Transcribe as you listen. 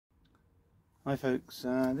Hi folks,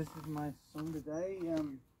 this is my song today.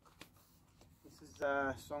 This is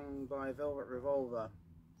a song by Velvet Revolver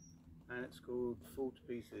and it's called Fall to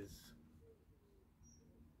Pieces.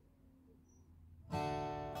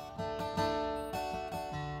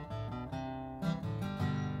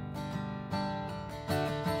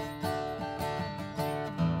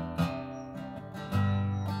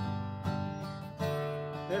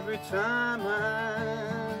 Every time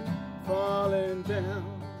I'm falling down,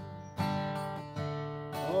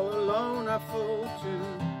 all alone I fall to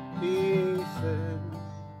pieces.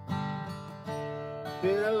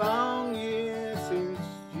 Been a long year since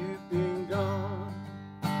you've been gone.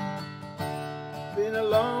 Been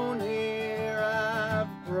alone here, I've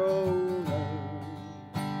grown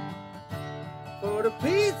old. For the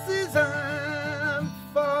pieces I'm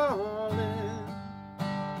falling,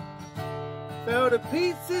 fell to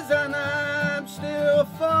pieces and I'm still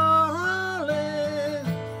falling.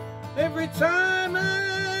 Every time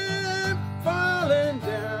I'm falling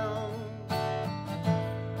down,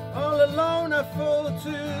 all alone I fall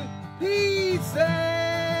to pieces.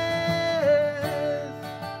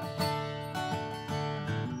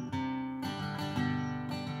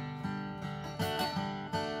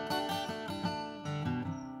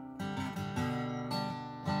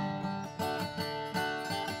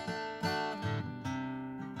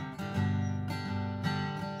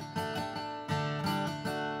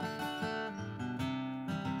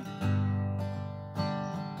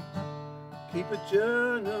 Keep a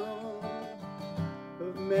journal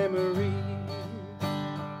of memories.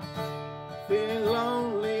 Feeling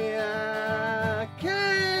lonely, I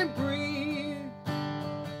can't breathe.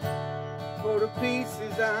 For the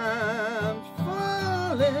pieces I'm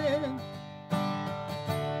falling,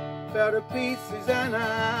 fell to pieces and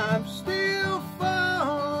I'm still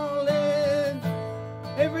falling.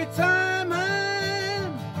 Every time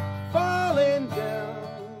I'm falling down,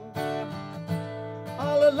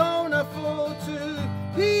 all alone I fall to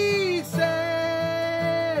pieces.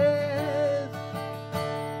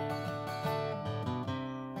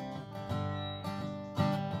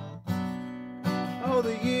 All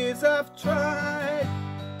the years I've tried,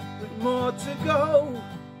 with more to go.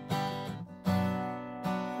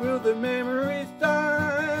 Will the memories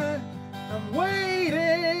die? I'm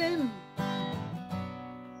waiting.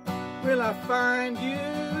 Will I find you?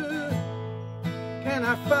 Can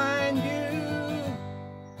I find you?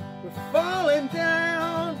 We're falling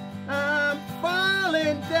down, I'm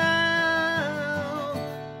falling down.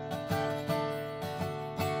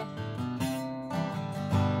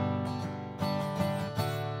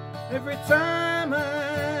 Every time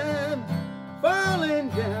I'm falling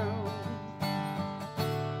down,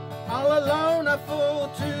 all alone I fall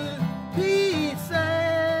to pieces.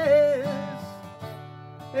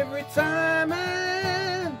 Every time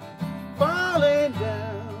I'm falling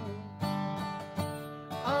down,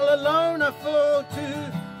 all alone I fall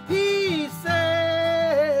to pieces.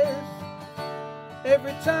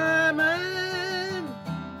 Every time I'm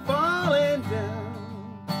falling down,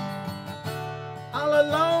 all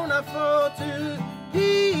alone I fall to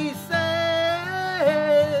pieces.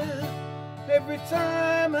 Every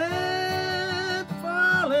time I'm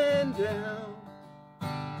falling down,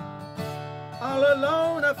 all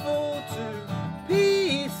alone I fall to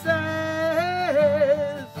pieces.